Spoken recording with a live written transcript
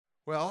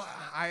Well,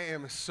 I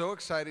am so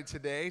excited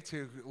today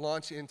to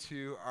launch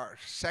into our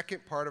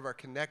second part of our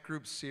Connect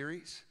Group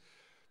series,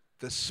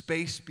 The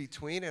Space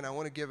Between, and I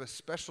want to give a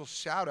special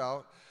shout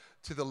out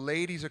to the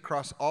ladies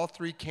across all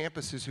three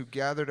campuses who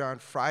gathered on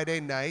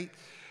Friday night,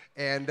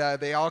 and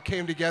they all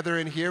came together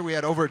in here. We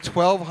had over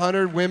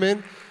 1,200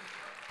 women,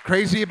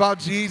 crazy about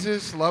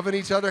Jesus, loving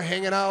each other,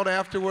 hanging out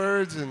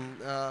afterwards,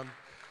 and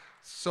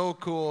so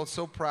cool,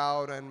 so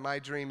proud, and my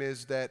dream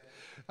is that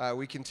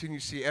we continue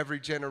to see every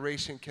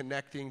generation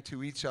connecting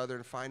to each other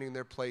and finding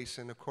their place.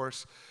 And, of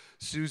course,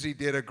 Susie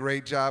did a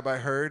great job, I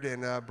heard,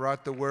 and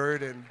brought the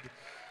word, and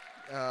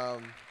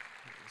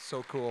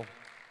so cool.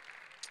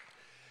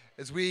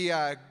 As we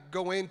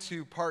go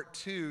into part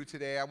 2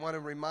 today, I want to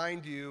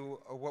remind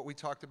you of what we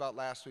talked about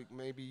last week.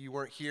 Maybe you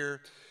weren't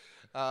here,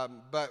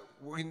 but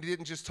we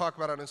didn't just talk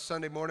about it on a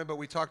Sunday morning, but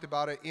we talked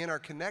about it in our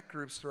Connect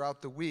groups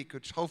throughout the week,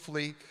 which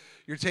hopefully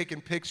you're taking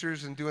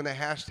pictures and doing the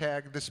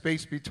hashtag, The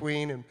Space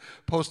Between, and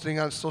posting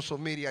on social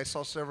media. I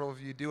saw several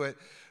of you do it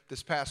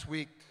this past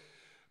week.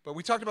 But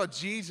we talked about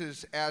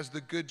Jesus as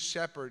the Good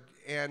Shepherd,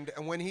 and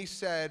when he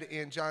said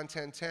in John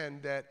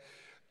 10:10 that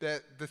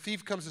the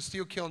thief comes to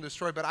steal, kill, and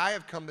destroy, but I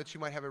have come that you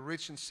might have a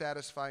rich and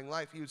satisfying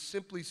life. He was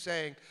simply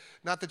saying,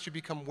 not that you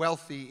become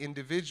wealthy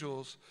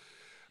individuals,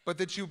 but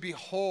that you be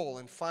whole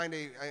and find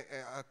a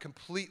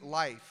complete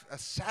life, a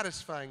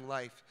satisfying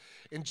life.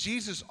 And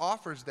Jesus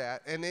offers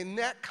that. And in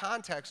that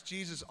context,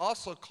 Jesus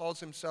also calls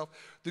himself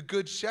the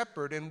Good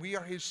Shepherd, and we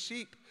are his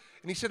sheep.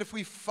 And he said if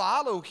we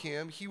follow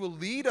him, he will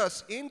lead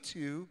us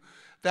into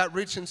that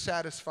rich and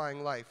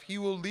satisfying life. He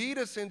will lead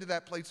us into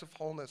that place of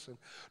wholeness. And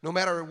no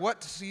matter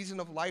what season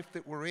of life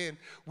that we're in,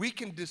 we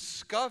can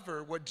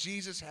discover what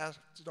Jesus has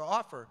to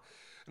offer.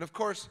 And of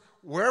course,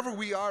 wherever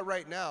we are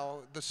right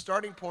now, the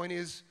starting point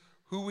is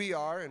who we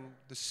are and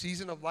the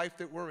season of life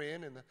that we're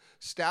in and the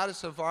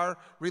status of our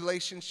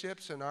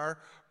relationships and our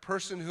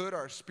personhood,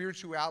 our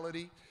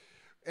spirituality.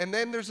 And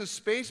then there's a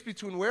space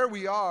between where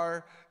we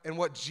are and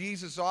what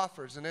Jesus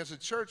offers. And as a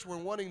church, we're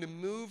wanting to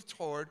move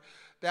toward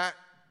that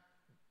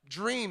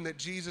dream that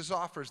Jesus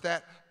offers,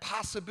 that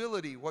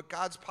possibility, what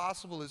God's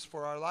possible is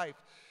for our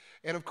life.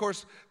 And of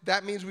course,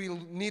 that means we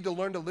need to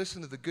learn to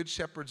listen to the Good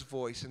Shepherd's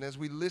voice. And as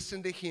we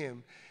listen to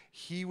him,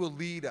 he will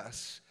lead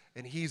us.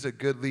 And he's a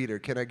good leader.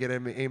 Can I get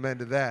an amen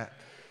to that?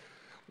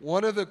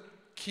 One of the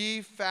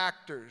key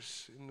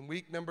factors in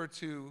week number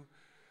 2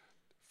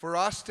 for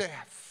us to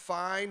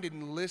find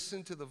and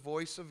listen to the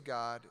voice of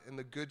God and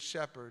the Good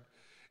Shepherd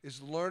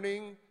is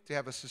learning to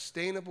have a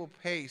sustainable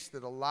pace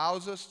that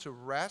allows us to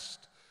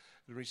rest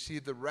and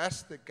receive the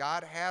rest that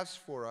God has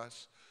for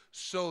us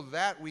so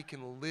that we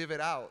can live it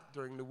out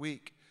during the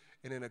week.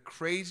 And in a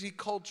crazy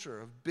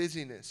culture of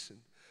busyness and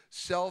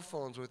cell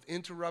phones with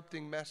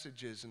interrupting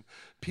messages and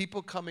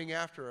people coming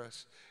after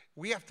us,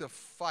 we have to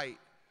fight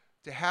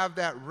to have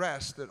that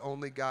rest that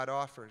only God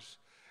offers.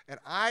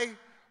 And I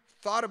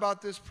thought about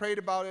this, prayed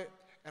about it,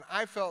 and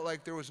I felt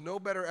like there was no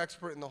better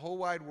expert in the whole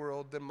wide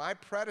world than my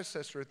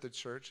predecessor at the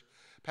church,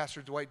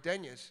 Pastor Dwight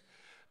Denius,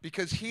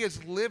 because he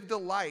has lived a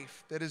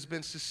life that has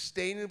been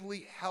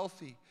sustainably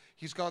healthy.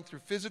 He's gone through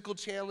physical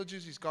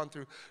challenges. He's gone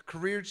through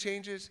career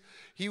changes.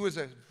 He was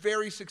a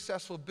very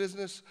successful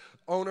business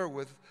owner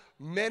with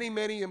many,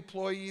 many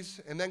employees.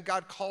 And then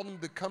God called him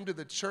to come to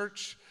the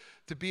church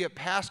to be a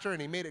pastor,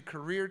 and he made a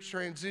career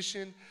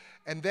transition.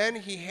 And then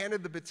he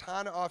handed the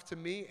baton off to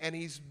me, and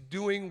he's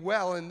doing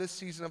well in this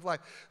season of life.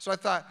 So I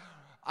thought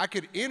I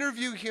could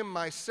interview him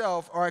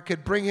myself, or I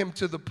could bring him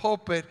to the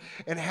pulpit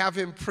and have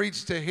him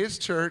preach to his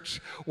church.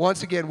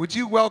 Once again, would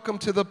you welcome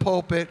to the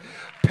pulpit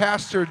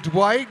Pastor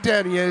Dwight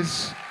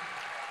Denius?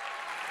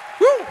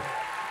 Woo!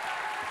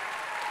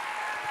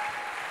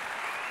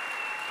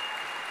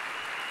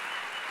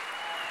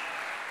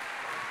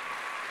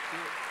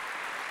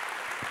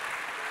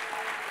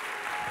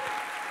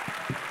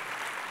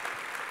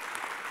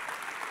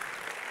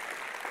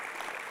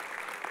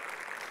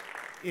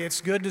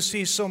 It's good to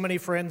see so many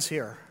friends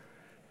here.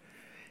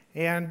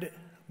 And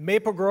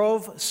Maple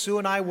Grove, Sue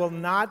and I will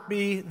not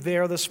be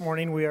there this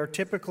morning. We are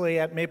typically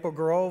at Maple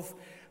Grove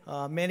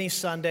many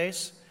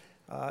Sundays.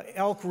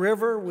 Elk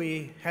River,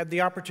 I had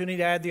the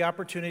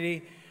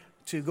opportunity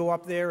to go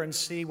up there and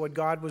see what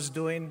God was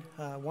doing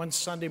one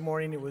Sunday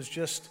morning. It was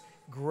just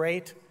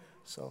great.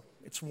 So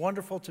it's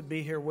wonderful to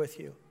be here with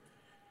you.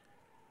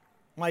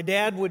 My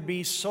dad would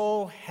be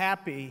so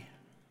happy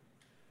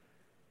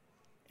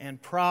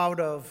and proud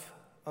of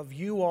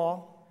you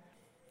all,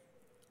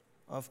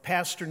 of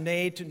Pastor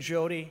Nate and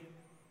Jody.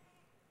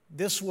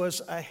 This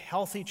was a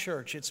healthy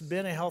church. It's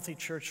been a healthy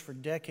church for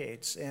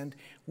decades, and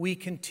we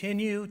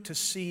continue to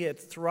see it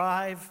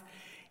thrive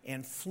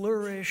and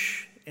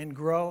flourish and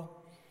grow.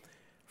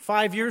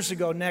 5 years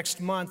ago,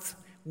 next month,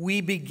 we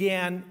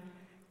began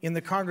in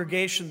the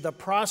congregation the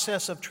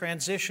process of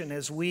transition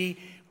as we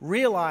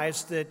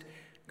realized that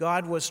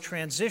God was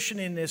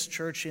transitioning this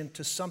church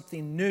into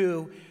something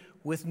new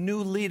with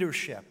new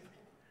leadership.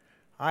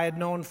 I had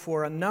known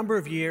for a number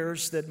of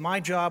years that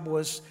my job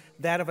was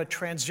that of a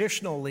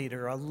transitional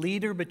leader, a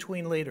leader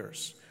between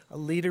leaders, a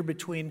leader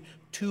between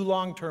two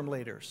long-term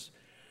leaders.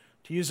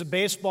 To use a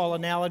baseball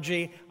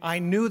analogy, I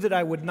knew that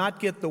I would not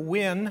get the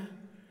win,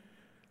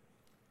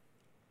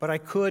 but I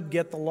could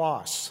get the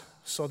loss.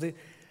 So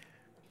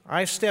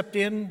I stepped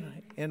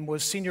in and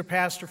was senior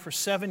pastor for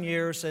 7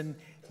 years, and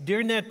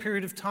during that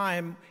period of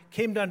time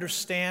came to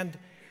understand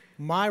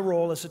my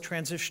role as a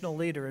transitional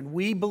leader. And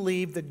we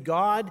believed that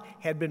God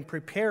had been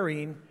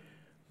preparing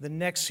the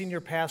next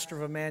senior pastor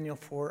of Emmanuel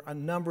for a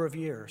number of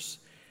years.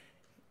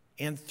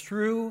 And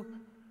through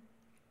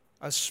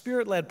a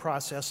Spirit-led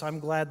process, I'm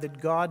glad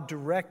that God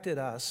directed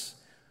us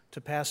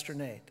to Pastor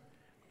Nate.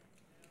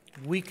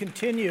 We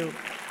continue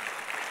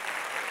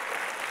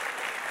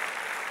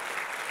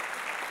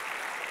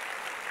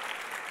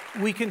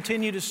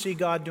to see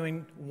God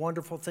doing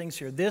wonderful things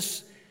here.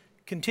 This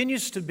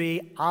continues to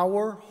be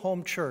our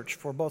home church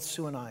for both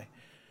Sue and I.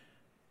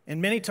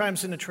 And many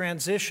times in a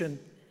transition,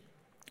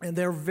 and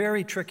they're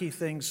very tricky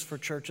things for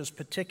churches,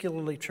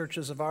 particularly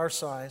churches of our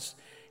size,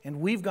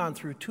 and we've gone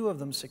through 2 of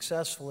them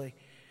successfully.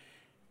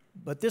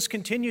 But this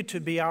continued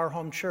to be our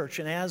home church,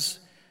 and as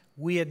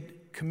we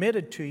had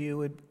committed to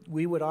you,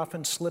 we would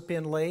often slip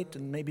in late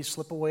and maybe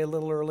slip away a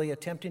little early,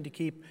 attempting to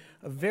keep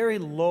a very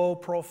low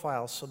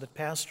profile so that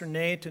Pastor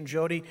Nate and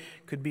Jody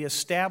could be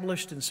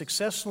established and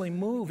successfully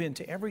move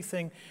into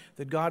everything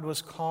that God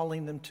was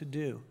calling them to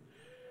do.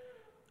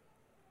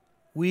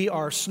 We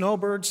are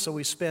snowbirds, so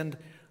we spend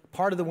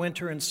part of the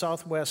winter in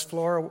southwest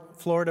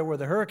Florida where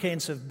the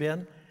hurricanes have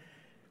been.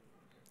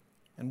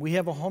 And we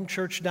have a home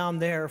church down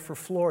there for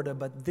Florida,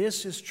 but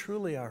this is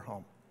truly our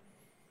home.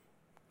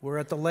 We're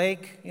at the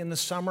lake in the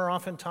summer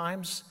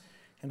oftentimes,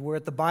 and we're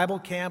at the Bible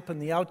camp and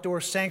the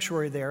outdoor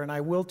sanctuary there, and I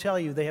will tell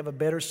you, they have a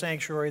better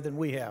sanctuary than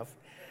we have.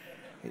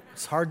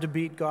 It's hard to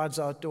beat God's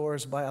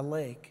outdoors by a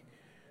lake.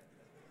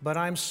 But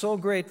I'm so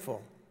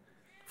grateful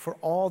for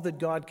all that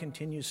God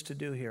continues to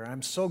do here.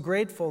 I'm so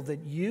grateful that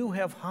you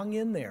have hung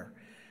in there.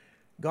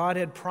 God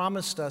had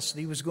promised us that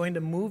He was going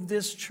to move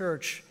this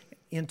church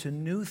into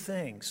new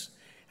things.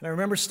 And I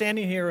remember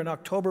standing here in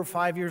October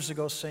 5 years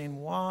ago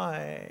saying,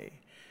 why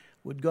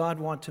would God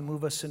want to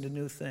move us into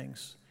new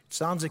things? It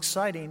sounds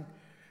exciting,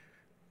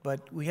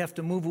 but we have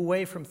to move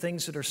away from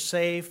things that are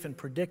safe and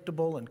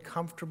predictable and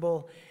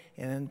comfortable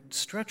and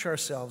stretch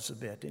ourselves a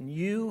bit. And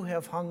you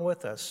have hung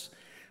with us.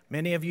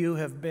 Many of you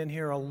have been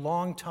here a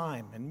long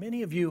time, and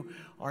many of you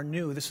are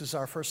new. This is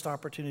our first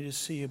opportunity to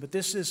see you, but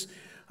this is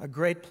a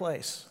great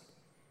place.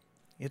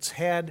 It's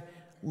had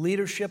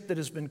leadership that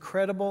has been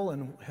credible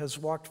and has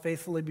walked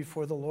faithfully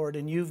before the Lord,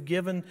 and you've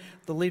given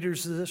the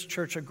leaders of this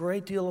church a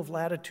great deal of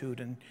latitude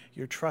and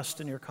your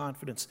trust and your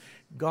confidence.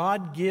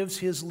 God gives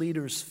His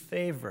leaders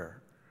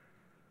favor,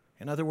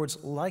 in other words,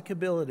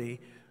 likability,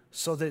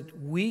 so that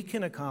we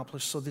can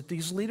accomplish, so that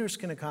these leaders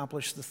can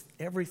accomplish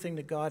everything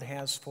that God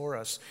has for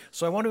us.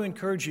 So I want to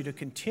encourage you to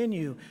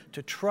continue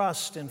to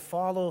trust and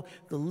follow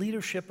the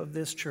leadership of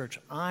this church.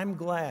 I'm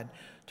glad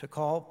to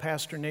call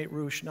Pastor Nate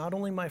Rusch not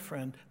only my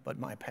friend, but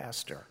my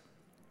pastor.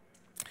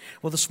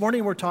 Well, this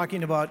morning we're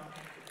talking about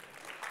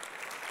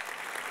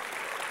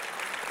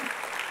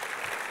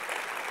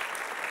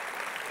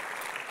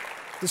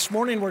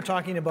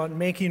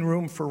making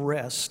room for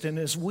rest. And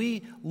as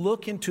we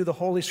look into the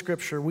Holy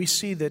Scripture, we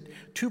see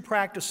that 2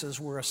 practices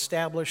were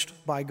established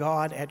by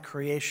God at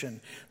creation: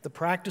 the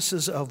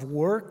practices of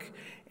work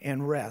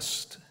and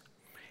rest.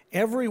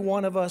 Every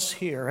one of us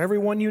here,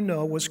 everyone you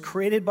know, was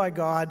created by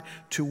God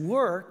to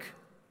work,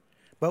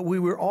 but we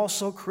were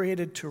also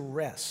created to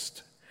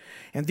rest.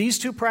 And these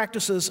 2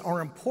 practices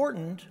are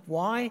important.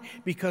 Why?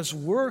 Because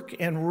work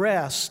and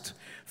rest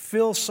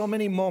fill so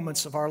many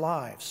moments of our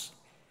lives.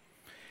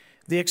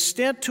 The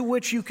extent to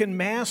which you can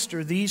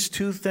master these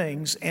 2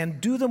 things and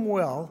do them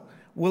well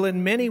will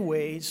in many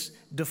ways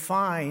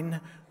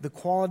define the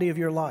quality of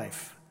your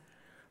life.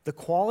 The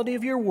quality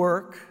of your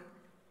work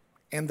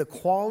and the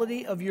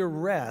quality of your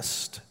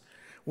rest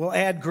will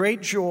add great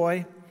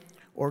joy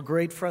or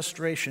great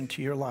frustration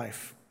to your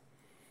life.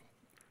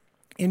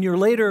 In your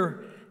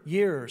later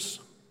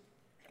years,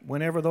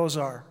 whenever those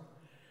are,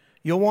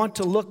 you'll want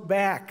to look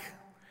back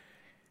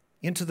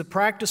into the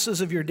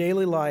practices of your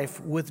daily life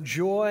with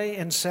joy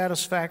and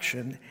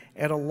satisfaction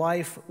at a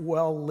life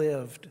well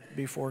lived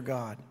before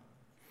God.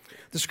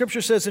 The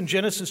Scripture says in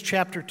Genesis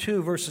chapter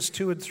 2, verses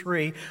 2 and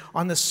 3,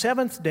 on the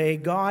 7th day,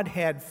 God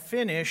had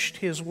finished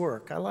His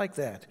work. I like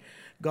that.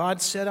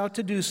 God set out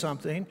to do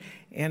something,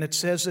 and it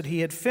says that He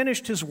had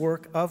finished His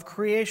work of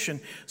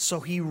creation. So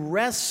He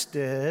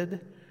rested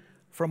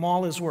from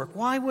all His work.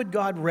 Why would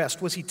God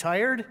rest? Was He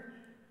tired?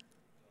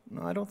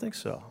 No, I don't think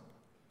so.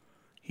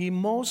 He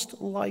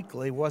most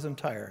likely wasn't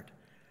tired.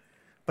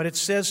 But it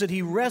says that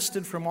He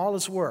rested from all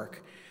His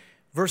work.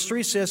 Verse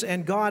 3 says,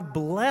 and God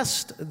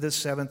blessed the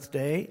 7th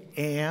day,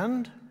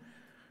 and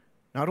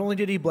not only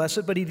did He bless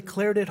it, but He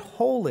declared it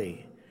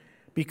holy,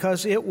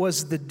 because it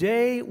was the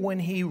day when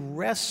He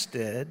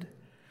rested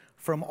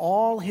from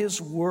all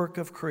His work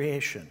of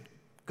creation.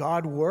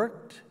 God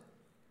worked,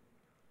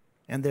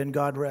 and then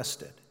God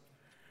rested.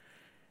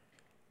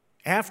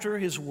 After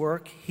His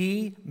work,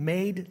 He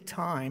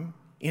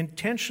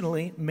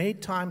intentionally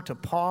made time to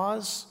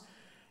pause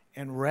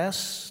and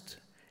rest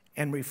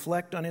and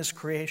reflect on His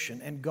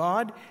creation. And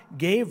God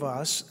gave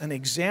us an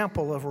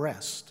example of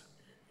rest.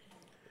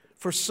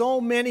 For so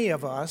many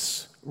of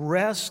us,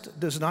 rest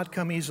does not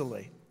come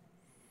easily.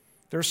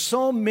 There's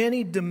so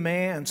many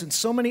demands and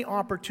so many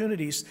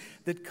opportunities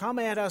that come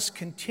at us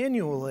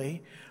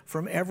continually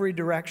from every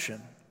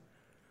direction.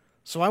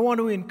 So I want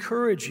to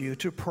encourage you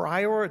to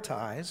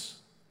prioritize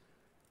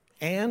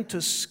and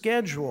to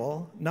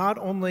schedule not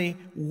only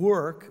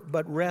work,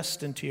 but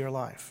rest into your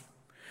life.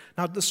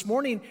 Now, this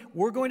morning,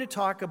 we're going to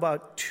talk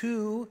about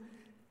two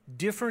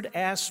different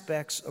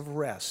aspects of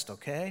rest,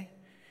 okay?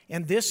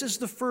 And this is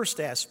the first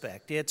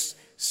aspect. It's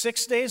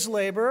 6 days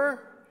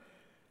labor,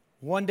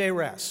 1 day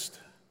rest.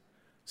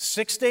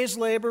 6 days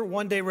labor,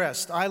 1 day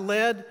rest. I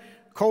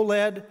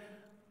co-led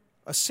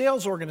a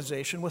sales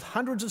organization with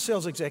hundreds of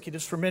sales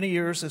executives for many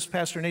years, as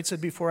Pastor Nate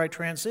said before, I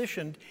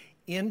transitioned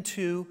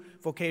into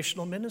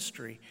vocational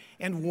ministry.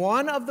 And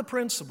one of the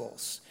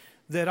principles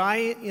that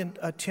I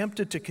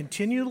attempted to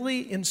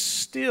continually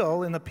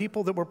instill in the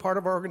people that were part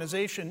of our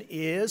organization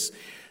is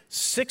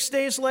 6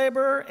 days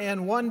labor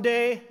and 1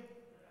 day.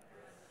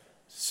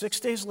 6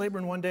 days labor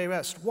and 1 day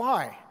rest.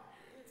 Why?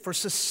 For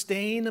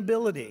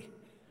sustainability.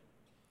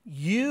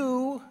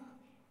 You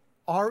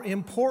are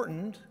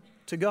important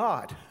to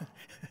God.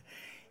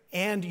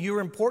 And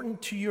you're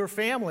important to your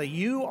family.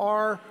 You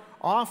are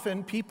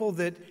often people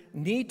that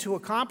need to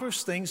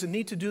accomplish things and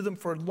need to do them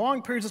for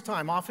long periods of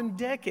time, often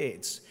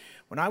decades.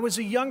 When I was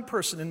a young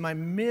person in my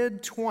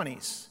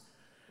mid-20s,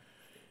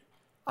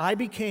 I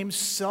became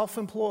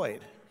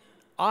self-employed.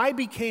 I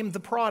became the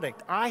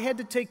product. I had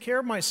to take care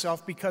of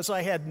myself because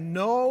I had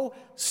no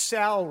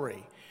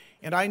salary.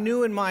 And I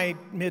knew in my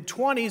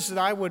mid-20s that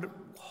I would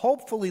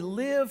hopefully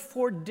live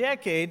for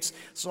decades,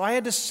 so I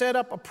had to set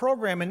up a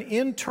program, an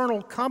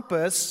internal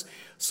compass,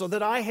 so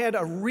that I had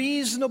a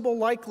reasonable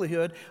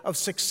likelihood of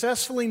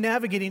successfully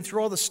navigating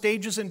through all the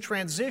stages and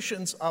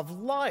transitions of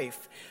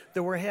life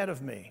that were ahead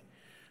of me.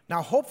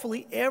 Now,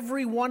 hopefully,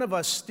 every one of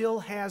us still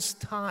has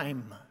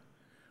time.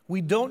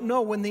 We don't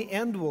know when the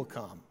end will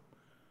come.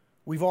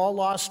 We've all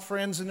lost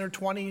friends in their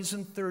 20s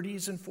and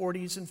 30s and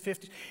 40s and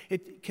 50s.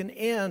 It can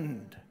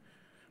end,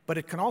 but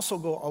it can also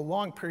go a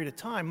long period of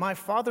time. My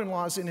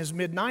father-in-law is in his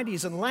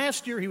mid-90s, and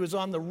last year he was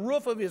on the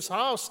roof of his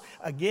house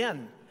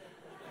again.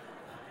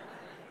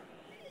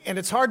 And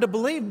it's hard to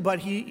believe, but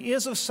he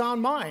is of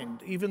sound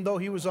mind, even though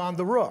he was on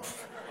the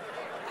roof.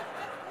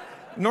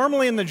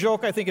 Normally in the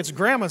joke, I think it's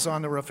grandma's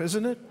on the roof,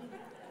 isn't it?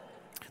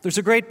 There's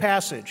a great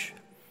passage.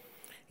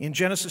 In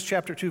Genesis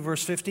chapter 2,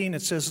 verse 15,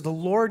 it says, "The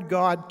Lord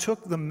God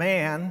took the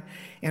man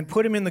and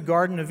put him in the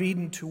Garden of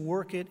Eden to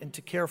work it and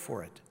to care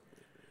for it."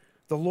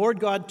 The Lord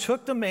God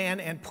took the man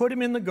and put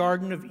him in the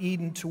Garden of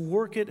Eden to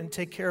work it and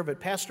take care of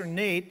it. Pastor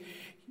Nate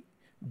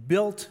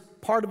built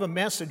part of a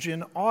message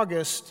in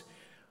August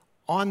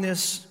on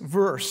this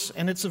verse.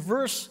 And it's a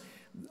verse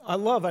I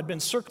love. I'd been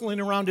circling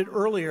around it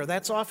earlier.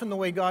 That's often the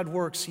way God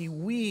works. He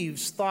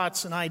weaves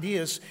thoughts and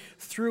ideas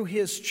through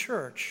His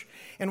church.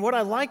 And what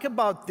I like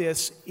about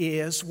this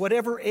is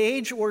whatever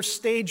age or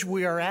stage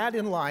we are at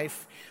in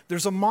life,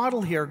 there's a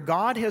model here.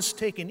 God has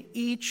taken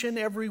each and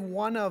every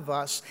one of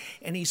us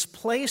and He's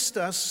placed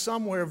us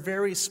somewhere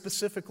very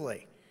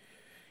specifically.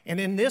 And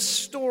in this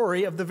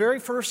story of the very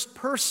first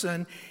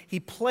person,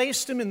 He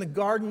placed him in the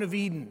Garden of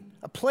Eden,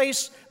 a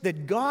place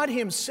that God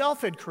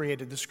Himself had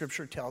created, the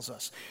Scripture tells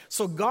us.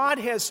 So God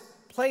has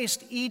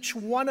placed each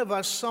one of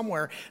us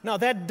somewhere. Now,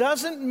 that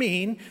doesn't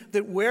mean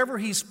that wherever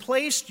He's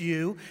placed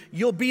you,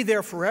 you'll be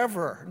there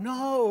forever.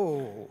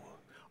 No.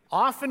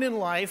 Often in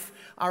life,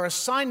 our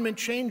assignment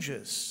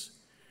changes.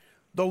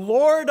 The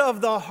Lord of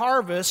the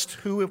harvest,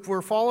 who, if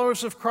we're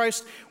followers of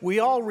Christ, we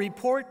all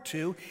report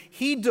to,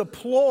 He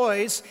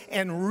deploys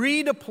and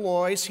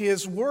redeploys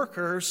His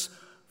workers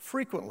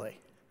frequently.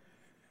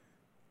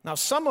 Now,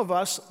 some of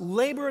us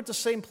labor at the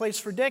same place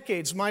for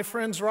decades. My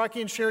friends Rocky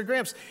and Sherry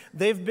Gramps,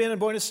 they've been in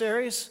Buenos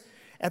Aires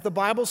at the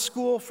Bible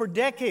school for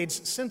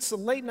decades, since the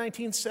late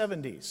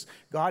 1970s.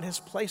 God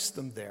has placed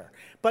them there.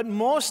 But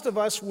most of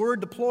us were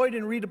deployed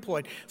and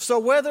redeployed. So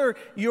whether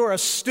you're a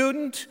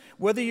student,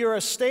 whether you're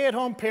a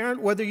stay-at-home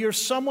parent, whether you're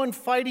someone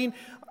fighting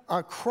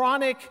a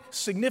chronic,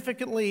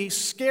 significantly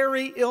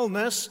scary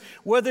illness,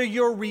 whether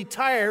you're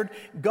retired,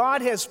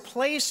 God has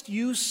placed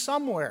you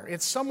somewhere.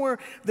 It's somewhere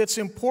that's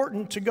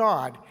important to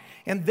God.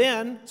 And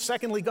then,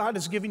 secondly, God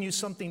has given you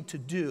something to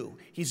do.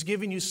 He's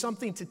given you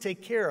something to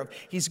take care of.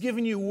 He's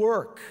given you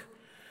work.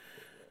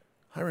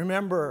 I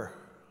remember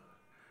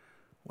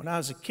when I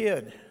was a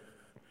kid,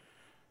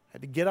 I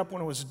had to get up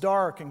when it was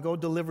dark and go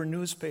deliver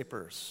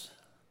newspapers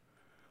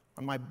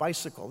on my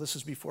bicycle. This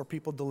is before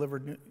people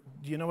delivered.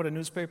 Do you know what a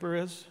newspaper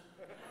is?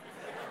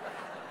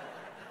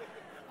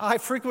 I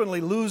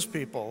frequently lose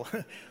people.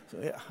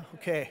 Yeah,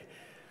 okay.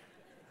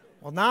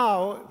 Well,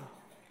 now,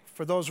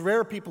 for those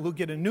rare people who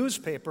get a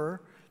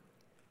newspaper,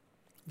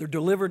 they're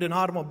delivered in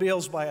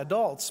automobiles by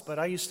adults, but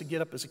I used to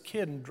get up as a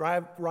kid and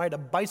ride a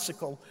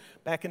bicycle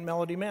back in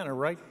Melody Manor,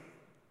 right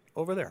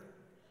over there.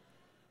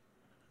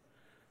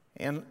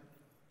 And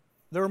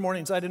there were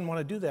mornings I didn't want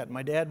to do that.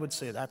 My dad would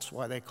say, "That's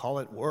why they call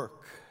it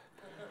work."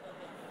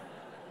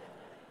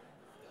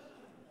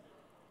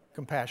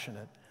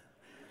 compassionate.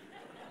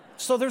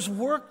 So there's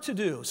work to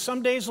do.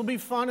 Some days will be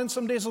fun, and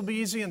some days will be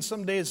easy, and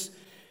some days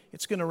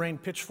it's going to rain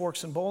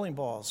pitchforks and bowling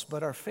balls.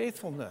 But our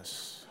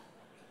faithfulness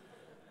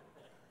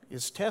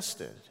is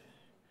tested.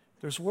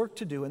 There's work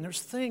to do, and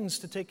there's things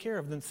to take care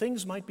of. And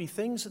things might be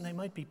things, and they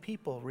might be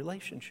people,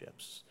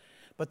 relationships.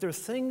 But they're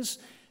things,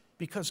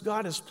 because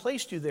God has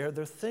placed you there,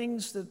 they're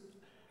things that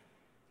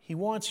He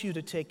wants you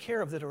to take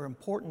care of that are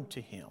important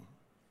to Him.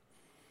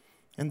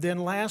 And then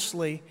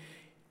lastly,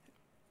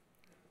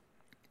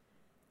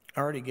 I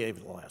already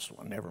gave the last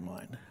one, never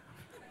mind.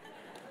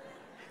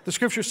 The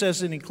scripture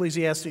says in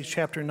Ecclesiastes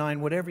chapter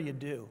 9, whatever you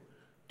do,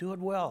 do it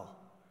well.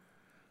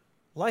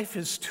 Life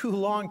is too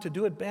long to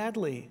do it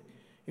badly.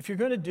 If you're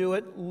going to do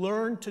it,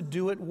 learn to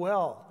do it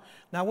well.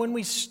 Now, when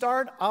we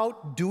start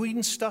out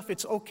doing stuff,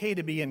 it's okay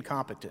to be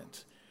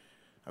incompetent,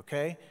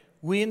 okay?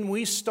 When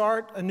we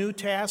start a new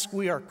task,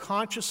 we are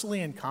consciously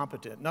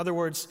incompetent. In other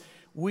words,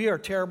 we are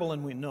terrible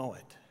and we know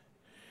it.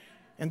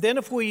 And then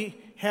if we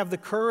have the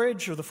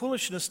courage or the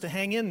foolishness to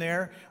hang in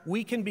there,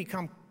 we can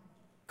become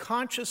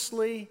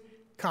consciously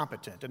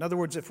competent. In other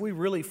words, if we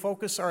really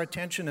focus our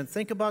attention and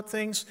think about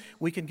things,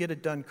 we can get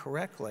it done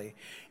correctly.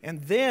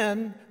 And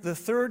then the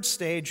third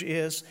stage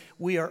is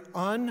we are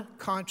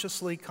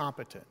unconsciously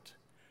competent.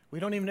 We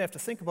don't even have to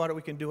think about it,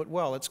 we can do it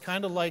well. It's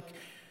kind of like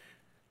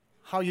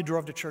how you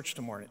drove to church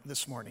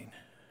this morning.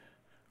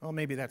 Well,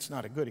 maybe that's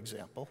not a good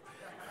example.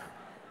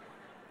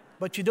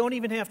 But you don't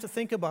even have to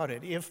think about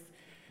it. If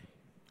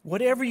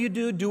whatever you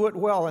do, do it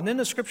well. And then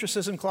the scripture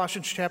says in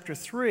Colossians chapter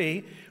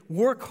 3,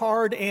 work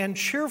hard and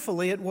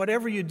cheerfully at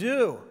whatever you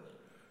do.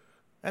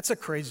 That's a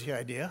crazy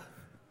idea.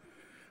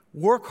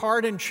 Work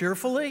hard and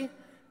cheerfully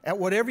at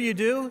whatever you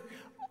do.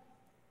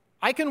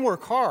 I can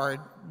work hard,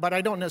 but I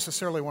don't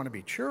necessarily want to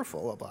be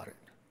cheerful about it.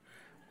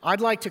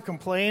 I'd like to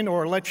complain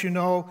or let you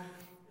know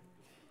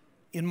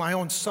in my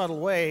own subtle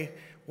way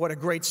what a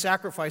great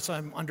sacrifice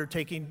I'm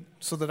undertaking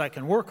so that I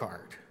can work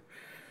hard.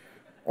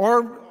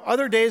 Or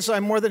other days,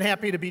 I'm more than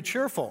happy to be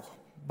cheerful,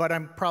 but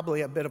I'm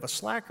probably a bit of a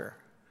slacker.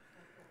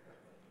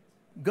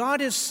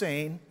 God is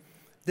saying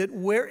that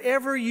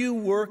wherever you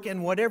work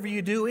and whatever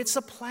you do, it's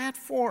a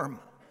platform.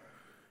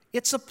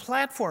 It's a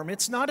platform.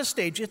 It's not a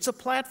stage. It's a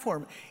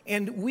platform.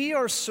 And we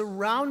are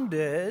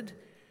surrounded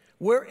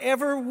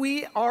wherever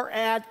we are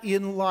at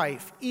in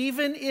life,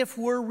 even if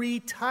we're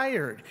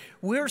retired.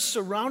 We're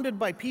surrounded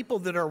by people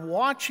that are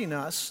watching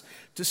us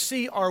to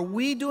see, are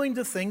we doing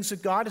the things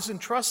that God has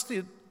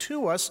entrusted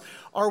to us?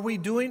 Are we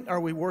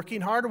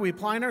working hard? Are we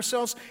applying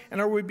ourselves? And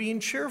are we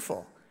being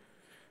cheerful?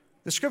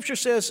 The scripture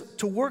says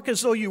to work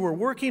as though you were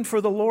working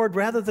for the Lord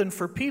rather than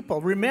for people.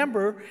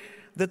 Remember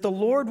that the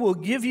Lord will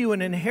give you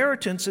an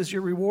inheritance as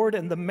your reward,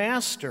 and the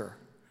master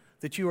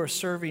that you are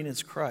serving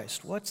is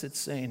Christ. What's it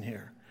saying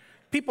here?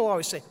 People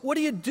always say, what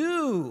do you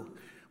do?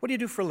 What do you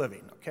do for a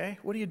living? Okay,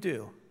 what do you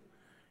do?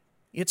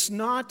 It's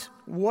not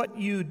what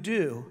you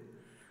do,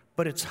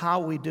 but it's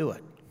how we do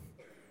it.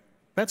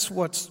 That's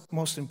what's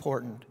most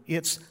important.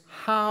 It's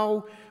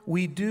how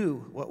we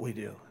do what we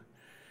do.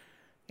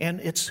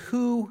 And it's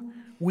who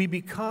we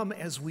become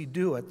as we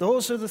do it.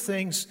 Those are the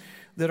things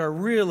that are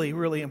really,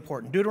 really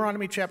important.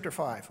 Deuteronomy chapter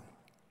 5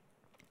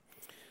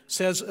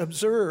 says,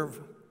 observe,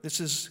 this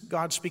is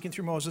God speaking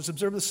through Moses,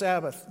 observe the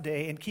Sabbath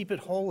day and keep it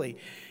holy.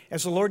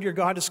 As the Lord your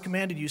God has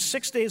commanded you,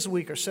 6 days a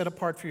week are set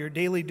apart for your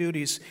daily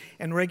duties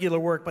and regular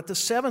work. But the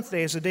seventh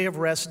day is a day of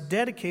rest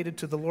dedicated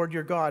to the Lord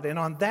your God. And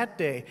on that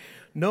day,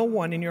 no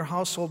one in your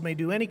household may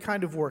do any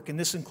kind of work. And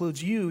this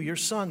includes you, your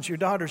sons, your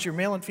daughters, your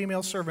male and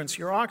female servants,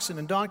 your oxen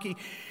and donkey,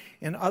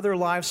 and other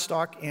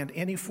livestock, and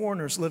any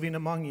foreigners living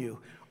among you.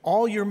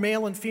 All your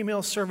male and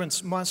female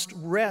servants must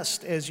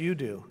rest as you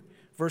do.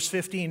 Verse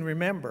 15,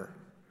 remember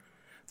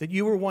that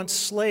you were once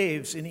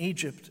slaves in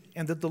Egypt,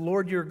 and that the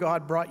Lord your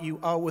God brought you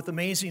out with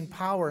amazing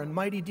power and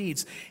mighty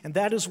deeds. And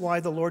that is why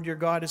the Lord your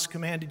God has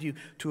commanded you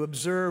to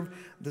observe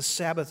the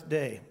Sabbath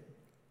day.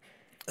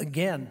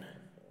 Again,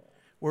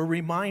 we're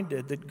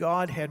reminded that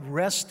God had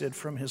rested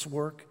from his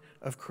work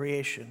of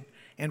creation.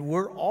 And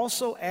we're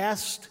also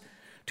asked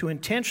to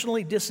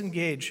intentionally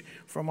disengage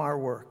from our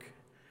work.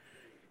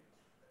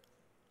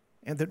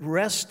 And that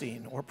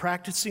resting or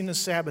practicing the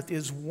Sabbath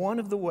is one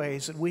of the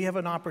ways that we have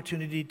an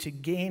opportunity to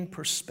gain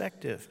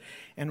perspective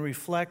and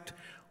reflect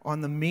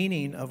on the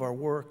meaning of our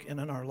work and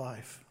in our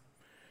life.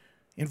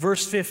 In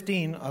verse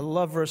 15, I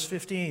love verse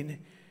 15,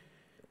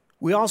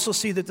 we also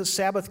see that the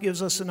Sabbath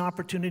gives us an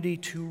opportunity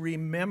to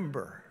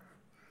remember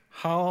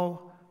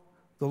how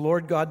the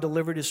Lord God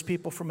delivered his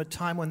people from a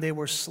time when they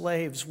were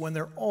slaves, when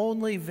their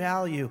only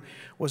value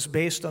was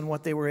based on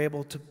what they were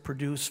able to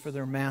produce for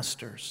their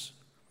masters.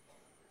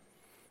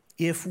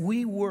 If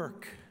we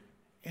work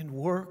and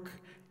work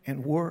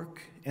and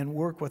work and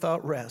work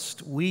without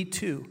rest, we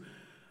too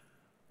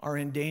are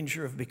in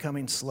danger of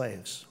becoming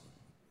slaves.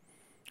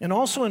 And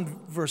also in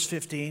verse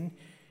 15, he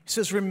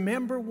says,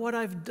 remember what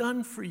I've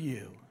done for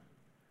you.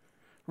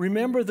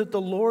 Remember that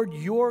the Lord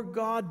your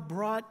God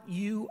brought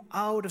you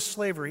out of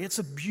slavery. It's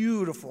a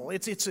beautiful,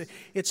 it's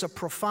a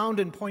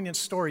profound and poignant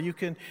story. You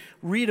can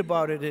read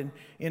about it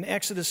in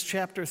Exodus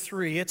chapter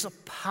 3. It's a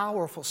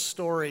powerful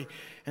story,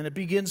 and it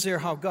begins there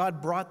how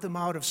God brought them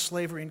out of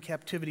slavery and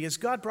captivity. Has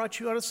God brought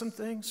you out of some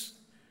things?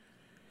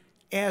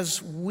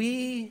 As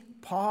we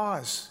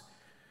pause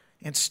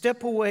and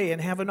step away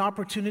and have an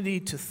opportunity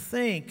to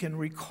think and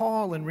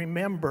recall and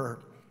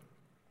remember,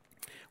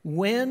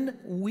 when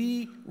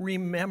we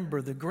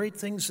remember the great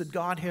things that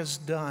God has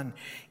done,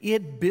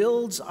 it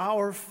builds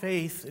our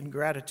faith and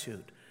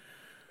gratitude.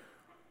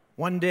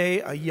 One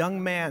day, a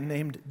young man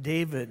named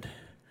David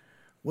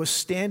was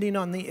standing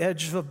on the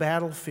edge of a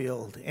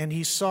battlefield, and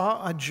he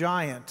saw a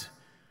giant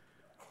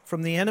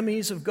from the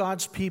enemies of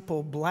God's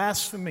people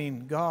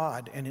blaspheming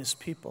God and his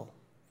people.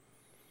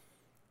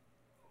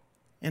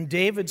 And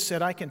David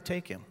said, I can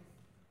take him.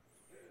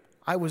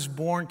 I was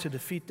born to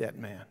defeat that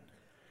man.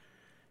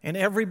 And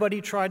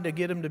everybody tried to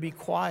get him to be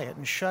quiet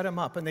and shut him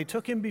up. And they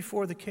took him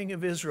before the king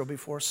of Israel,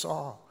 before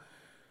Saul.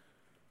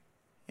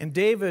 And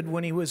David,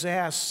 when he was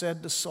asked,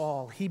 said to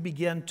Saul, he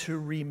began to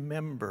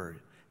remember.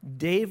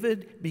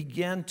 David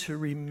began to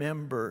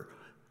remember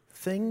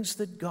things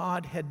that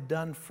God had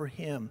done for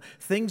him,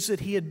 things that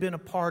he had been a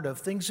part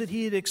of, things that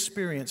he had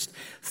experienced,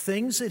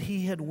 things that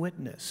he had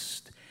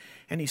witnessed.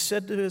 And he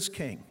said to his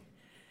king,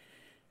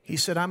 he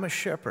said, I'm a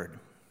shepherd.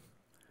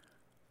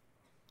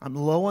 I'm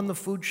low on the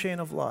food chain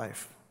of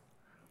life.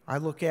 I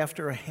look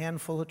after a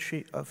handful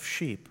of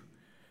sheep.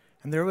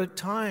 And there were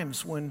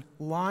times when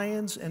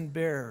lions and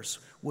bears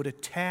would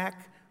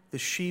attack the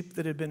sheep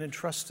that had been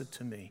entrusted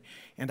to me.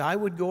 And I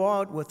would go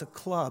out with a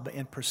club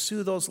and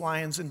pursue those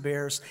lions and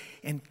bears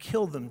and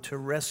kill them to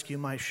rescue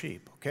my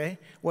sheep. Okay?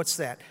 What's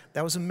that?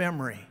 That was a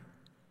memory.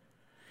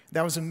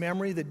 That was a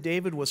memory that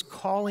David was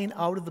calling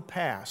out of the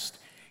past.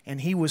 And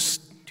he was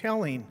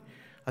telling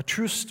a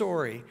true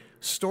story,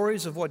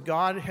 stories of what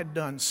God had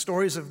done,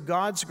 stories of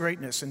God's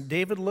greatness. And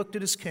David looked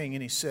at his king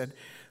and he said,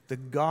 the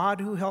God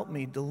who helped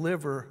me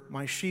deliver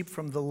my sheep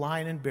from the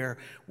lion and bear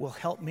will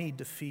help me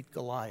defeat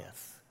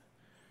Goliath.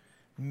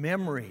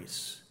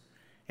 Memories,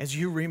 as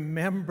you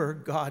remember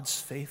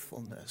God's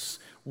faithfulness,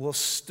 will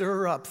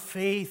stir up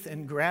faith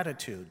and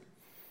gratitude.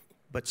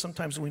 But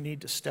sometimes we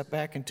need to step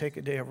back and take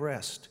a day of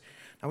rest.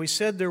 Now, we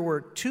said there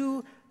were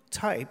two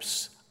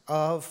types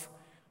of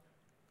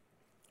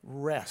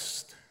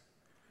rest.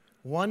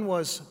 One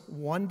was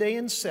 1 day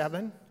in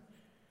 7,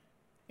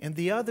 and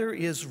the other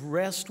is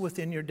rest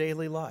within your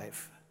daily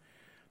life.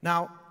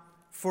 Now,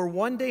 for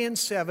 1 day in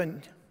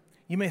 7,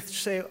 you may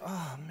say,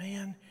 oh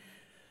man,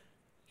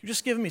 you're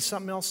just giving me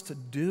something else to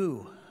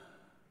do.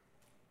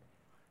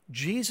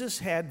 Jesus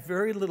had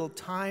very little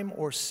time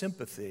or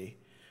sympathy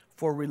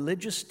for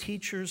religious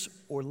teachers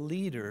or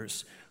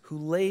leaders who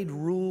laid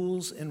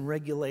rules and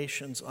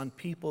regulations on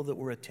people that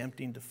were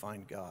attempting to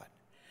find God.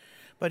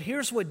 But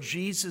here's what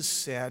Jesus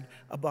said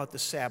about the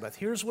Sabbath.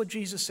 Here's what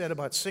Jesus said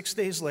about 6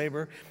 days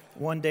labor,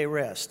 1 day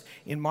rest.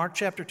 In Mark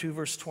chapter 2,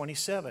 verse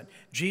 27,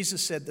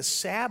 Jesus said the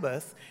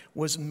Sabbath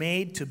was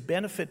made to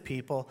benefit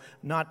people,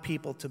 not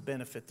people to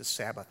benefit the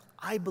Sabbath.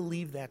 I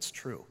believe that's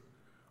true.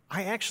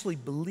 I actually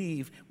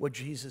believe what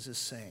Jesus is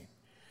saying.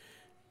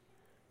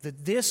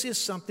 That this is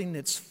something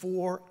that's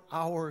for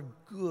our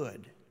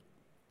good.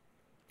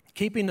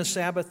 Keeping the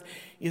Sabbath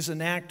is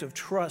an act of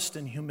trust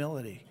and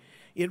humility.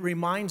 It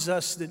reminds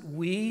us that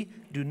we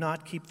do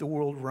not keep the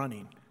world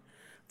running.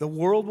 The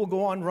world will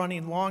go on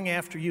running long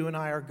after you and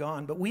I are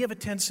gone, but we have a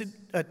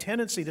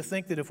tendency to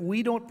think that if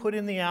we don't put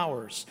in the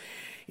hours,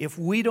 if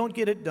we don't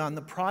get it done,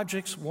 the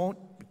projects won't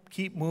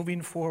keep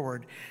moving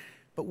forward.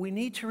 But we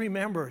need to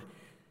remember,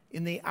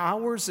 in the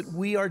hours that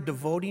we are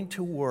devoting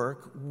to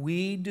work,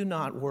 we do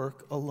not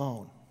work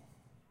alone.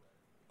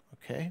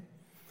 Okay?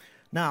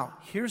 Now,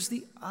 here's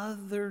the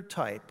other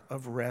type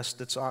of rest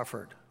that's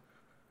offered.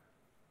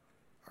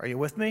 Are you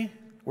with me?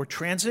 We're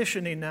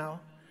transitioning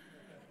now.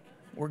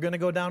 We're going to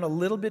go down a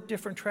little bit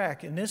different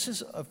track, and this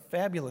is a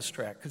fabulous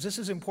track because this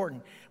is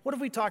important. What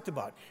have we talked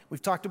about?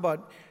 We've talked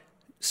about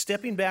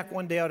stepping back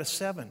 1 day out of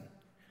 7.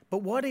 But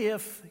what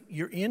if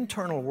your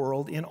internal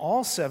world in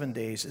all 7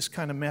 days is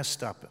kind of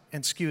messed up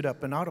and skewed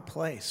up and out of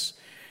place?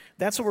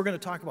 That's what we're going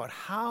to talk about.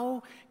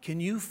 How can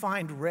you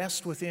find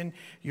rest within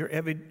your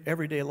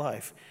everyday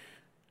life?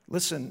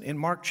 Listen, in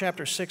Mark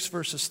chapter 6,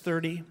 verses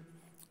 30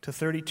 to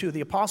 32,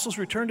 the apostles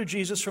returned to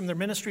Jesus from their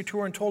ministry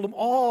tour and told him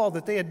all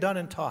that they had done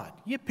and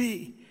taught.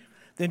 Yippee!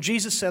 Then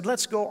Jesus said,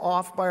 let's go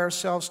off by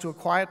ourselves to a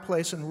quiet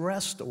place and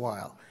rest a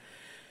while.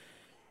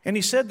 And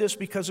he said this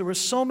because there were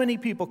so many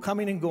people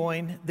coming and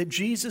going that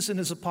Jesus and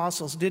his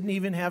apostles didn't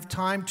even have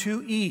time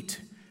to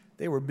eat.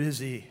 They were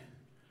busy.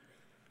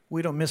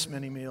 We don't miss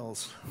many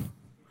meals.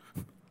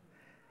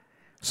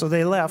 So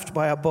they left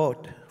by a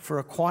boat for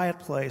a quiet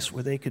place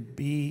where they could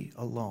be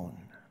alone.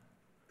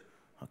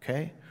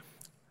 Okay?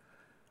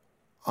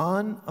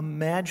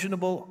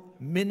 Unimaginable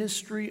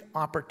ministry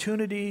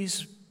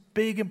opportunities,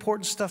 big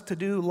important stuff to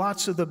do,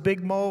 lots of the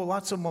big mo,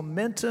 lots of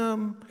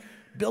momentum,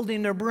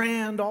 building their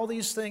brand, all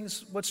these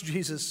things. What's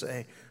Jesus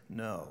say?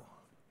 No.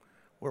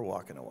 we're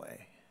walking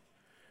away.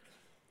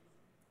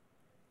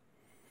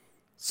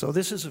 So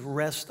this is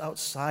rest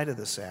outside of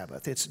the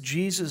Sabbath. It's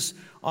Jesus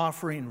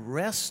offering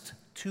rest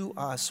to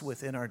us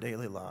within our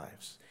daily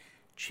lives.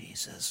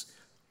 Jesus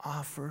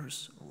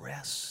offers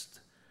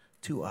rest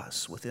to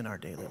us within our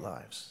daily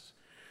lives.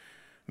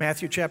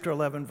 Matthew chapter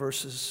 11,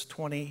 verses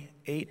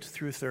 28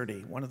 through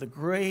 30, one of the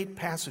great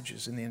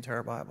passages in the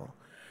entire Bible.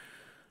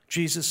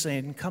 Jesus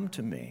saying, "Come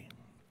to me,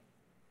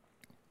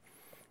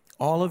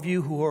 all of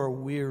you who are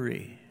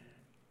weary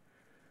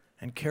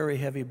and carry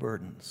heavy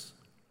burdens,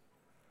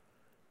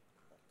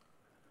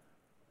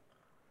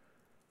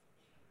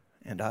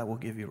 and I will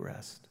give you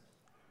rest.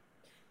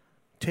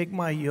 Take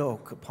my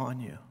yoke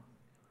upon you.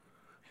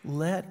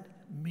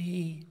 Let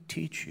me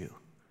teach you,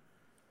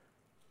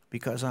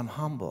 because I'm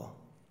humble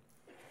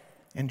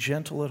and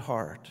gentle at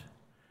heart,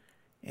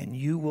 and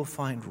you will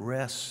find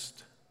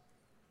rest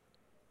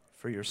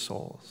for your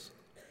souls.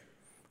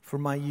 For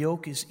my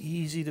yoke is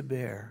easy to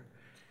bear,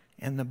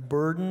 and the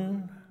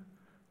burden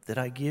that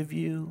I give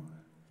you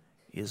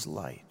is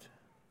light."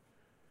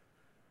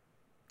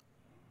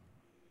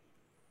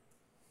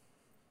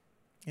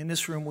 In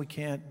this room, we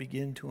can't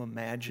begin to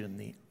imagine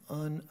the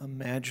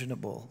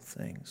unimaginable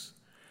things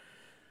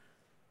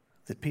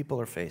that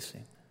people are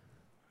facing.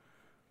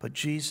 But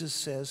Jesus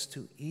says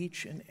to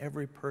each and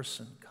every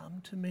person,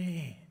 "Come to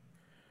me.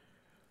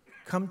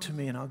 Come to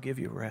me and I'll give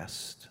you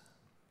rest."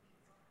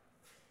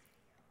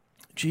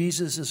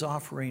 Jesus is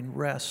offering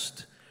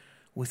rest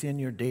within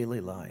your daily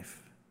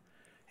life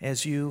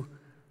as you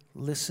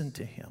listen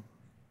to him,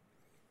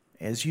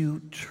 as you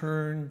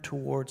turn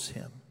towards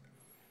him,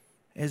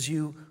 as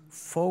you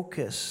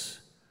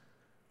focus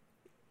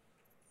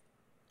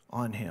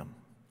on him,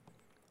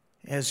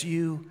 as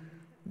you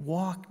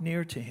walk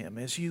near to him,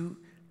 as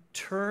you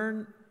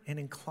turn and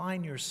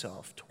incline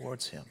yourself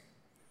towards him.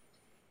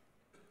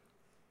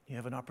 You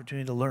have an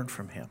opportunity to learn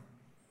from him.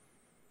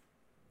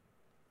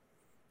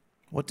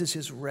 What does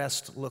his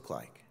rest look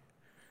like?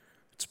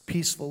 It's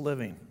peaceful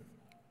living.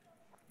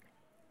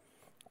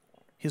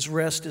 His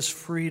rest is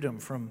freedom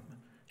from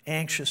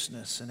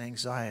anxiousness and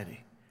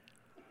anxiety.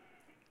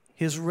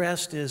 His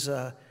rest is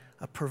a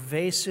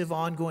pervasive,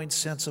 ongoing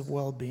sense of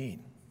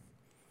well-being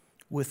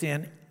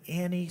within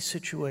any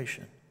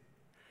situation.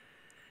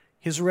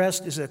 His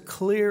rest is a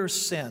clear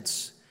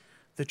sense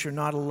that you're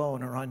not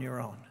alone or on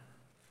your own.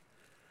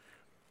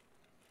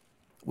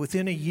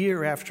 Within a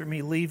year after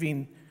me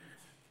leaving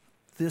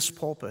this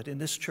pulpit in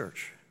this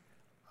church,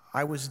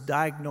 I was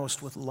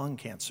diagnosed with lung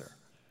cancer,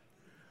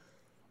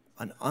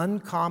 an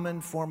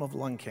uncommon form of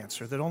lung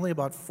cancer that only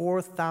about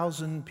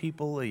 4,000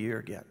 people a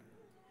year get.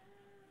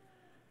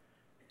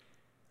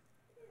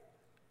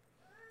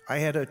 I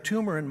had a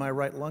tumor in my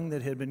right lung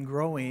that had been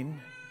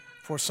growing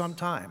for some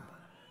time.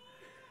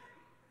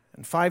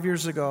 And 5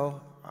 years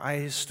ago,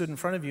 I stood in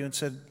front of you and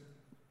said,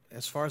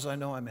 as far as I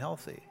know, I'm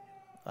healthy.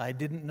 I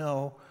didn't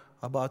know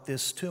about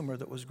this tumor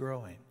that was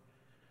growing.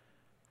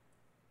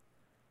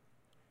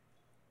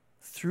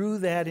 Through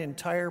that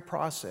entire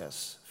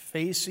process,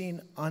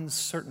 facing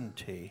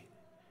uncertainty,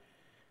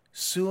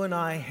 Sue and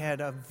I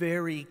had a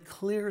very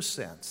clear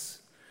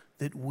sense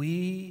that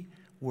we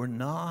were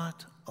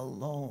not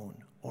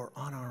alone or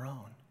on our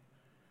own.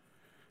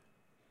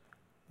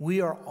 We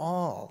are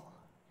all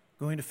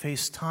going to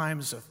face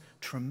times of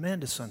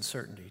tremendous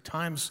uncertainty,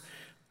 times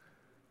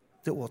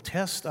that will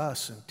test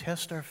us and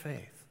test our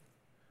faith.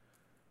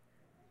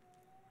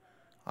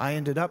 I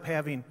ended up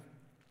having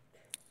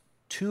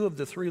 2 of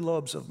the 3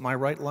 lobes of my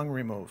right lung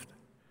removed,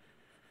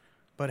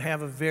 but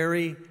have a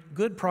very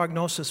good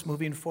prognosis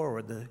moving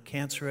forward. The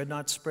cancer had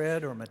not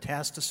spread or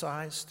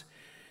metastasized,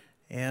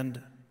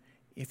 and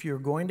if you're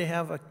going to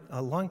have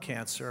a lung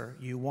cancer,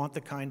 you want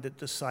the kind that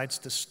decides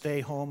to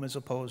stay home as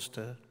opposed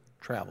to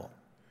travel.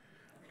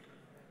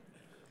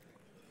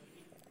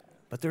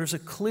 But there's a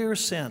clear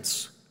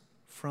sense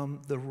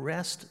from the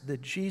rest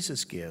that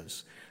Jesus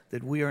gives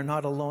that we are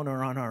not alone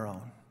or on our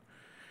own.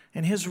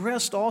 And his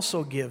rest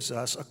also gives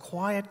us a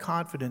quiet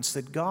confidence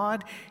that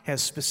God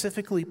has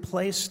specifically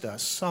placed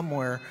us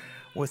somewhere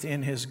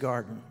within his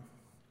garden.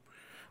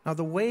 Now,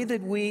 the way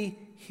that we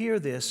hear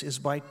this is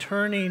by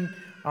turning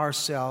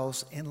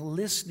ourselves and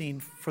listening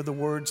for the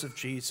words of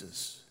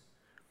Jesus.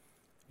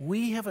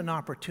 We have an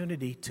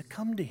opportunity to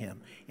come to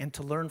him and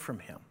to learn from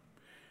him.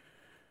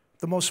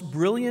 The most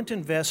brilliant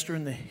investor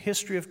in the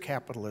history of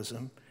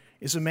capitalism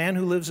is a man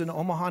who lives in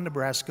Omaha,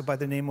 Nebraska by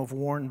the name of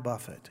Warren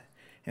Buffett.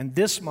 And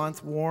this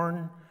month,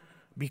 Warren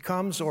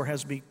becomes or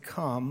has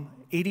become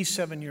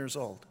 87 years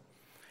old.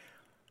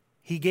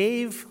 He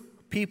gave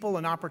people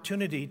an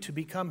opportunity to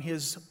become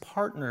his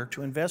partner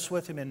to invest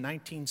with him in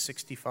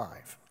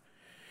 1965.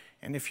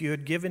 And if you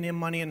had given him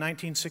money in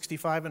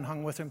 1965 and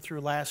hung with him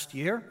through last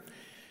year,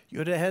 you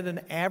would have had an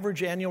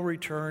average annual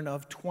return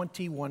of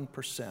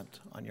 21%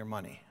 on your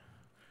money.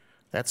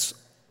 That's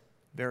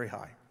very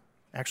high,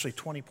 actually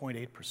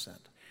 20.8%.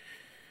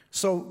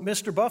 So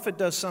Mr. Buffett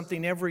does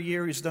something every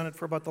year. He's done it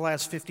for about the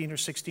last 15 or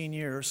 16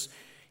 years.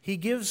 He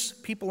gives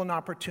people an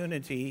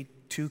opportunity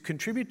to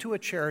contribute to a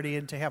charity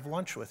and to have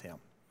lunch with him.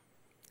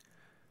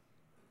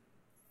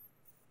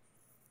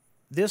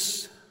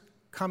 This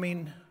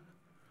coming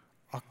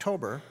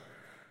October,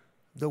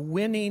 the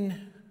winning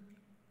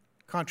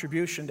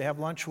contribution to have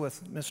lunch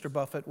with Mr.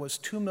 Buffett was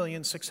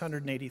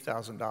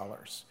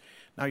 $2,680,000.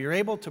 Now, you're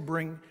able to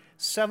bring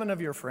 7 of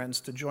your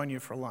friends to join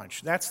you for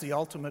lunch. That's the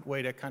ultimate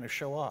way to kind of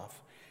show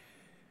off.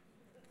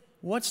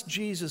 What's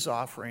Jesus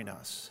offering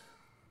us?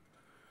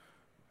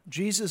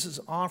 Jesus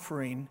is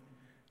offering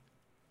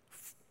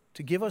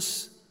to give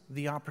us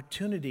the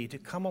opportunity to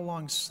come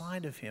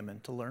alongside of him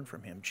and to learn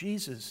from him.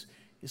 Jesus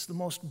is the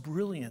most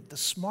brilliant, the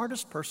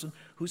smartest person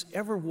who's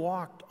ever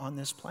walked on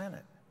this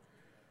planet.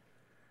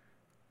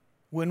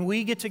 When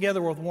we get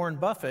together with Warren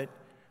Buffett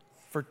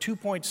for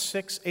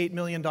 $2.68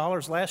 million,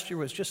 last year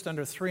was just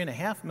under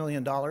 $3.5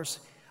 million,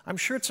 I'm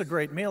sure it's a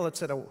great meal.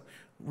 It's at a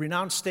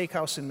renowned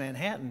steakhouse in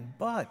Manhattan,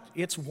 but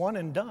it's one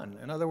and done.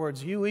 In other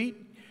words, you eat,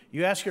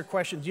 you ask your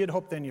questions, you'd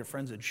hope then your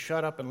friends would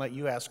shut up and let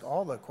you ask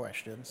all the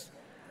questions.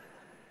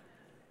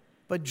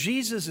 But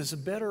Jesus is a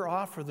better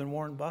offer than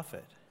Warren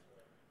Buffett.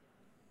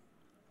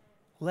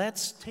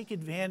 Let's take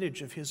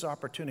advantage of his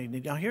opportunity.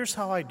 Now, here's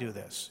how I do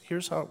this.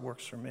 Here's how it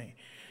works for me.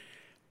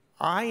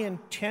 I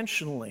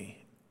intentionally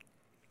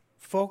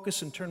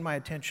focus and turn my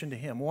attention to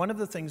him. One of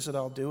the things that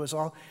I'll do is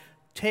I'll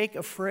take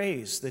a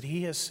phrase that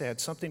he has said,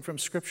 something from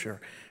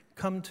Scripture.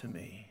 Come to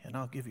me, and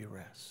I'll give you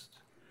rest.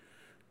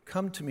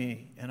 Come to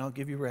me, and I'll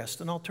give you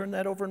rest. And I'll turn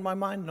that over in my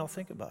mind, and I'll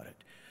think about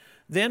it.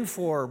 Then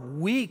for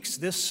weeks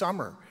this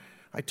summer,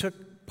 I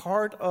took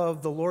part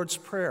of the Lord's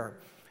Prayer.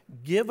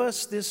 Give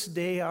us this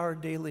day our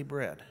daily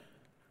bread.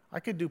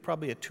 I could do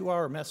probably a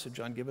 2-hour message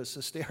on give us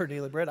this day our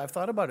daily bread. I've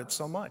thought about it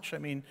so much. I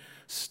mean,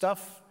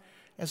 stuff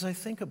as I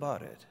think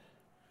about it.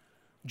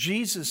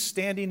 Jesus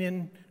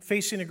standing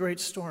facing a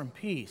great storm.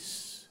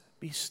 Peace,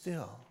 be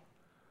still.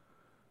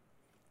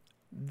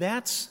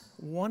 That's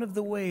one of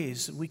the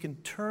ways that we can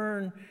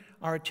turn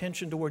our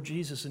attention toward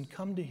Jesus and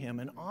come to him.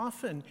 And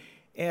often,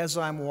 as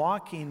I'm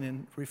walking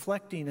and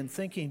reflecting and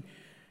thinking,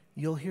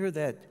 you'll hear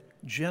that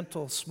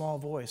gentle, small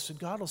voice. And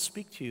God will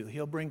speak to you.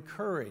 He'll bring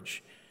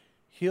courage.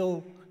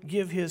 He'll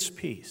give his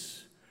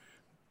peace.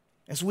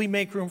 As we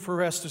make room for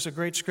rest, there's a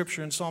great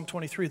scripture in Psalm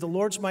 23. The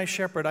Lord's my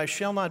shepherd, I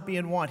shall not be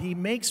in want. He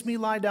makes me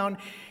lie down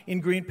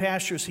in green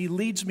pastures. He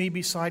leads me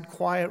beside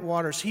quiet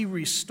waters. He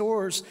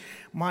restores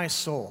my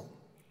soul.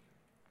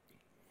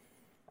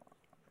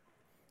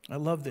 I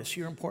love this.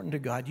 You're important to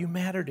God. You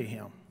matter to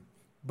him.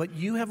 But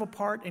you have a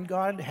part and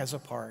God has a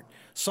part.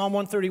 Psalm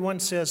 131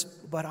 says,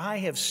 but I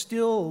have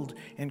stilled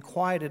and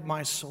quieted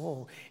my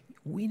soul.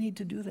 We need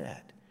to do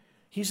that.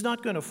 He's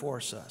not going to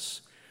force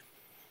us.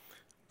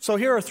 So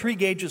here are 3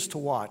 gauges to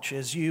watch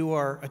as you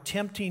are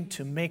attempting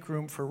to make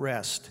room for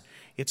rest.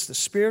 It's the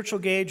spiritual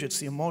gauge, it's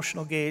the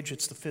emotional gauge,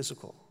 it's the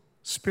physical.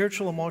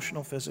 Spiritual,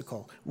 emotional,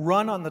 physical.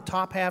 Run on the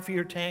top half of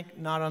your tank,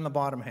 not on the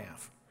bottom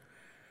half.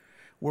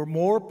 We're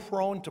more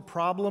prone to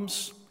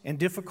problems and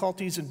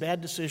difficulties and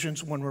bad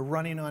decisions when we're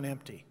running on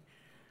empty.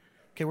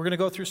 Okay, we're going to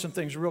go through some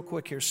things real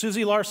quick here.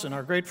 Susie Larson,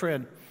 our great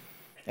friend,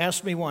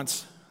 asked me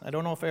once, I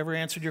don't know if I ever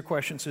answered your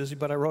question, Susie,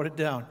 but I wrote it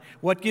down.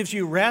 What gives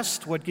you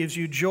rest? What gives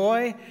you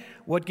joy?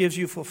 What gives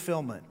you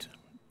fulfillment?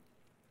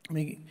 Let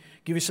me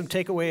give you some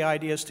takeaway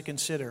ideas to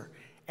consider.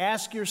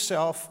 Ask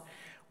yourself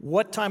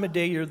what time of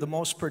day you're the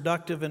most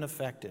productive and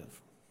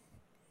effective.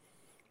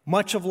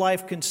 Much of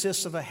life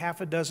consists of a half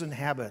a dozen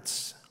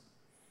habits.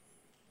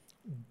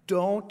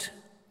 Don't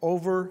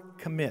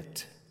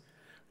overcommit.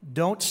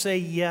 Don't say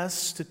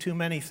yes to too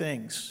many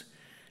things.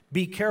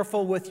 Be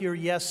careful with your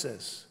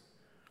yeses.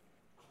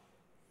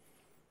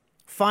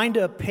 Find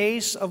a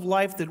pace of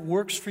life that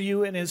works for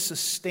you and is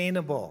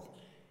sustainable.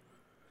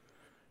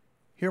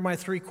 Here are my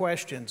 3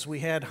 questions. We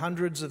had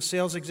hundreds of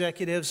sales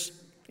executives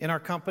in our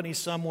company.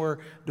 Some were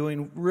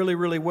doing really,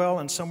 really well,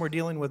 and some were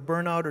dealing with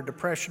burnout or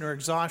depression or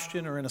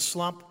exhaustion or in a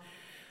slump.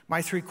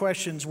 My 3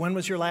 questions: when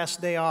was your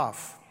last day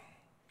off?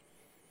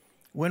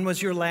 When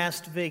was your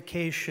last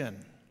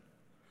vacation?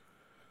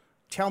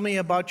 Tell me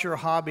about your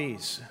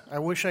hobbies. I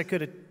wish I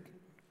could.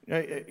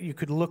 You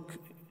could look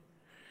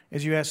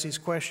as you ask these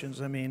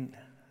questions. I mean,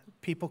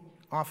 people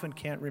often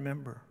can't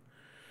remember.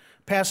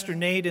 Pastor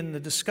Nate in the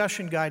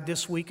discussion guide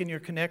this week in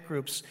your Connect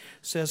groups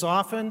says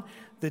often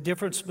the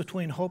difference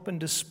between hope and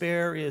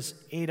despair is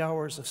 8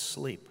 hours of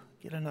sleep.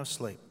 Get enough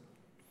sleep.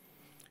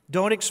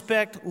 Don't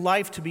expect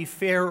life to be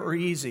fair or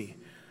easy.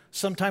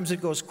 Sometimes it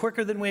goes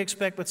quicker than we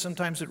expect, but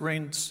sometimes it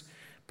rains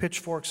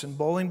pitchforks and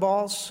bowling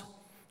balls.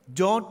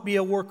 Don't be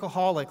a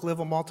workaholic. Live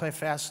a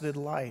multifaceted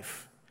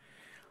life.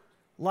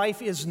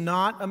 Life is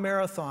not a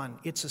marathon.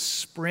 It's a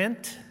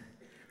sprint.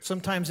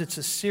 Sometimes it's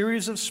a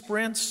series of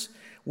sprints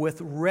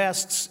with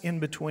rests in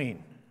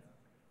between.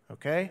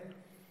 Okay?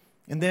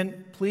 And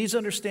then please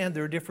understand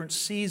there are different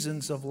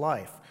seasons of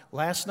life.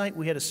 Last night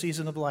we had a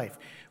season of life.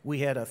 We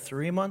had a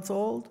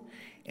 3-month-old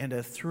and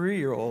a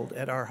 3-year-old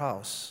at our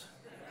house.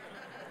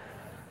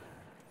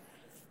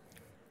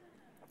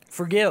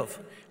 Forgive.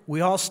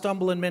 We all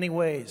stumble in many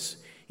ways.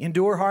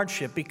 Endure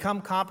hardship.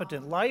 Become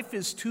competent. Life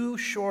is too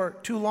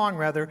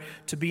long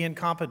to be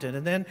incompetent.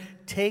 And then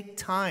take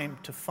time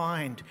to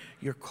find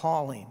your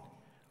calling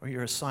or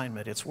your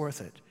assignment. It's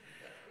worth it.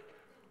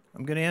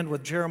 I'm going to end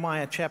with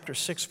Jeremiah chapter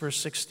 6, verse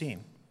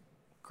 16.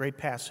 Great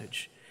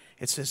passage.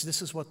 It says,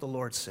 this is what the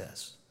Lord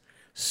says.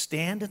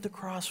 Stand at the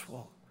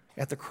crossroads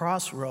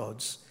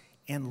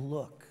and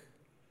look.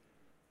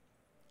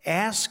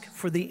 Ask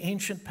for the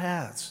ancient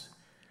paths.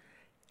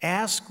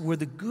 Ask where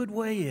the good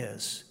way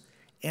is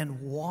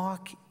and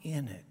walk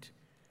in it.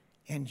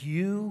 And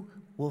you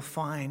will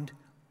find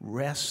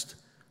rest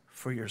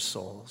for your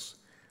souls.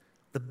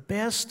 The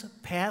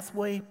best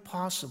pathway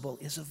possible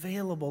is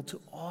available to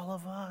all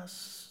of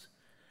us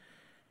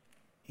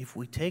if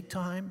we take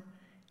time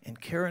and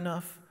care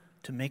enough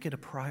to make it a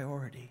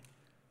priority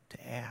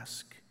to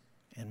ask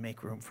and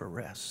make room for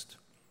rest.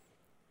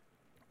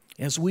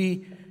 As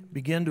we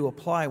begin to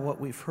apply what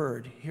we've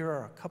heard, here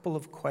are a couple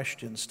of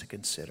questions to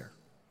consider.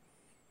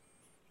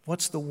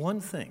 What's the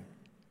one thing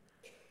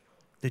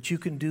that you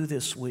can do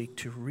this week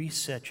to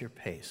reset your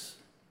pace?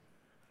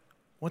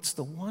 What's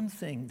the one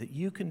thing that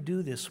you can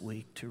do this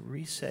week to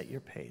reset your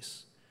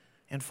pace?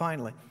 And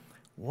finally,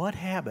 what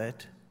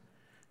habit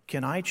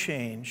can I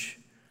change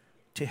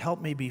to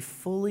help me be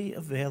fully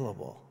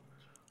available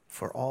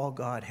for all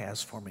God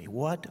has for me?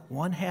 What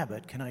one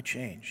habit can I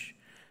change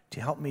to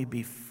help me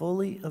be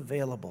fully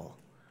available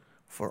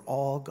for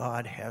all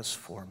God has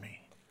for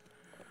me?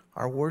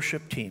 Our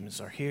worship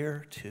teams are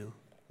here to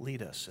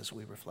lead us as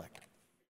we reflect.